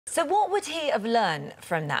So what would he have learned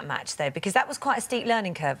from that match, though? Because that was quite a steep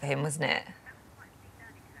learning curve for him, wasn't it?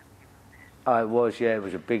 Oh, it was, yeah, it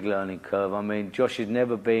was a big learning curve. I mean, Josh had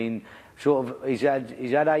never been he's had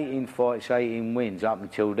 18 fights, 18 wins up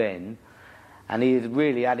until then, and he had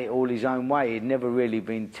really had it all his own way. He'd never really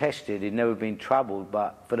been tested, he'd never been troubled,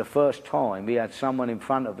 but for the first time he had someone in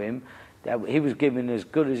front of him that he was giving as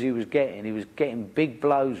good as he was getting. He was getting big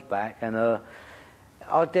blows back, and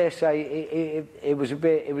I dare say it was a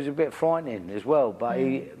bit frightening as well. But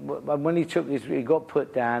when he got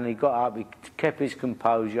put down, he got up, he kept his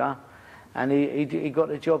composure, and he got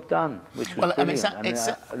the job done, which was brilliant. I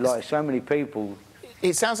mean, like so many people.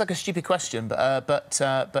 It sounds like a stupid question, but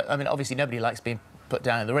I mean, obviously nobody likes being put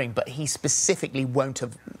down in the ring, but he specifically won't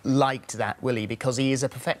have liked that, will he? Because he is a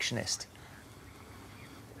perfectionist.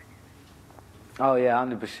 Oh yeah,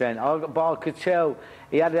 100%. But I could tell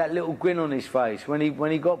he had that little grin on his face when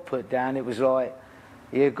he got put down. It was like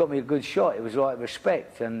he got me a good shot. It was like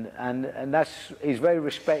respect, and he's very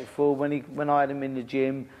respectful. When I had him in the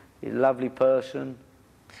gym, he's a lovely person.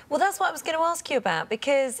 Well, that's what I was going to ask you about,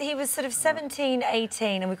 because he was sort of 17,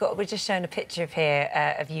 18, and we're just showing a picture of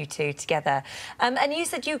here of you two together. And you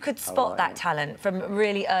said you could spot that talent from a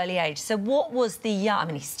really early age. So what was the young... I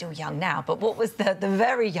mean, he's still young now, but what was the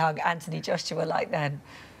very young Anthony Joshua like then?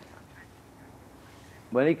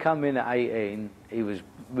 When he come in at 18, he was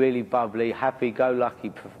really bubbly,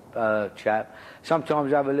 happy-go-lucky chap.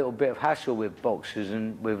 Sometimes I have a little bit of hassle with boxers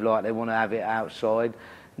and with, like, they want to have it outside.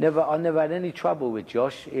 I never had any trouble with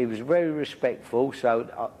Josh. He was very respectful,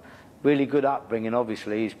 so really good upbringing.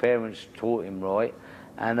 Obviously, his parents taught him right,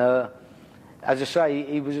 and as I say,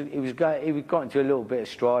 he got into a little bit of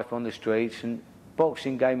strife on the streets, and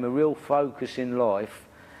boxing gave him a real focus in life,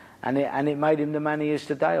 and it made him the man he is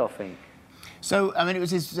today, I think. So, I mean, it was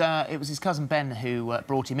his cousin Ben who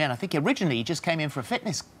brought him in. I think originally he just came in for a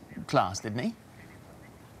fitness class, didn't he?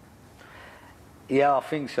 Yeah, I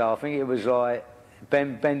think so. I think it was like.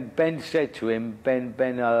 Ben said to him, Ben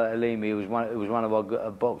Alimi, who was one of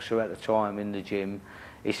our boxer at the time in the gym.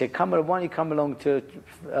 He said, why don't you come along to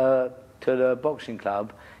the boxing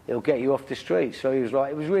club? It'll get you off the street. So he was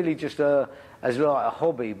like, it was really just as like a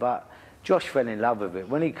hobby. But Josh fell in love with it.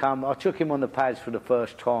 When he come, I took him on the pads for the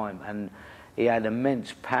first time, and he had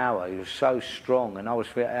immense power. He was so strong, and I was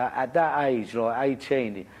at that age, like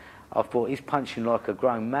 18. I thought he's punching like a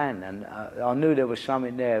grown man, and I knew there was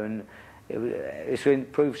something there. And it's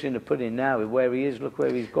proof's in the pudding now with where he is. Look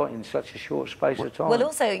where he's got in such a short space of time. Well,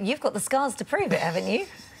 also, you've got the scars to prove it, haven't you?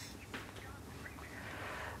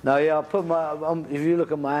 No, yeah, I put if you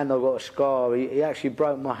look at my hand, I've got a scar. He actually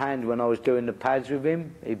broke my hand when I was doing the pads with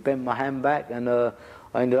him. He bent my hand back, and I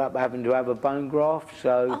ended up having to have a bone graft.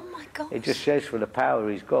 So oh my gosh. It just says for the power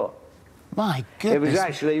he's got. My goodness. It was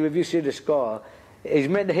actually, if you see the scar, he's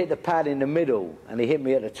meant to hit the pad in the middle, and he hit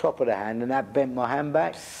me at the top of the hand, and that bent my hand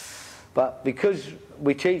back. But because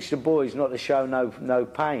we teach the boys not to show no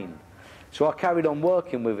pain, so I carried on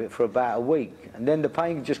working with it for about a week, and then the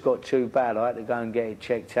pain just got too bad. I had to go and get it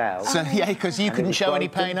checked out. So yeah, because you couldn't show any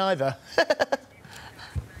pain either.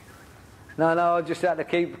 No, I just had to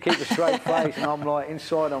keep a straight face, and I'm like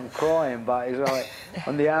inside I'm crying, but it's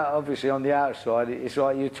like obviously on the outside, it's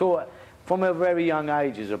like you're taught. From a very young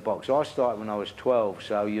age as a boxer, I started when I was 12,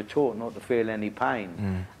 so you're taught not to feel any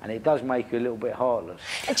pain, and it does make you a little bit heartless.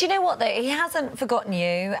 And do you know what, though? He hasn't forgotten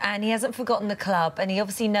you, and he hasn't forgotten the club, and he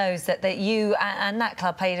obviously knows that you and that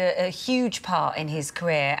club played a huge part in his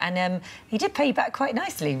career, and he did pay you back quite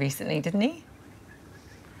nicely recently, didn't he?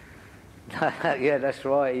 Yeah, that's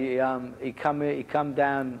right. He come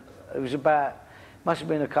down, it was must have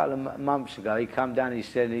been a couple of months ago. He come down, he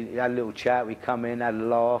said, he had a little chat, we come in, had a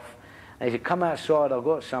laugh. And he said, come outside, I've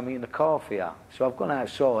got something in the car for you. So I've gone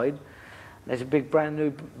outside, there's a big brand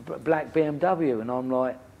new black BMW, and I'm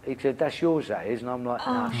like, he said, that's yours, that is? And I'm like,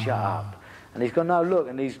 no, shut up. And he's gone, no, look,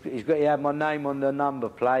 and he had my name on the number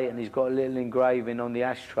plate, and he's got a little engraving on the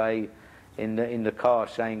ashtray in the car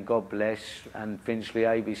saying, God bless, and Finchley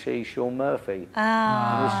ABC, Sean Murphy.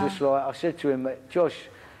 And it's just like, I said to him, Josh,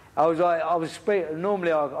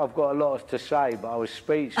 normally I've got a lot to say, but I was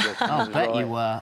speechless. I bet you were.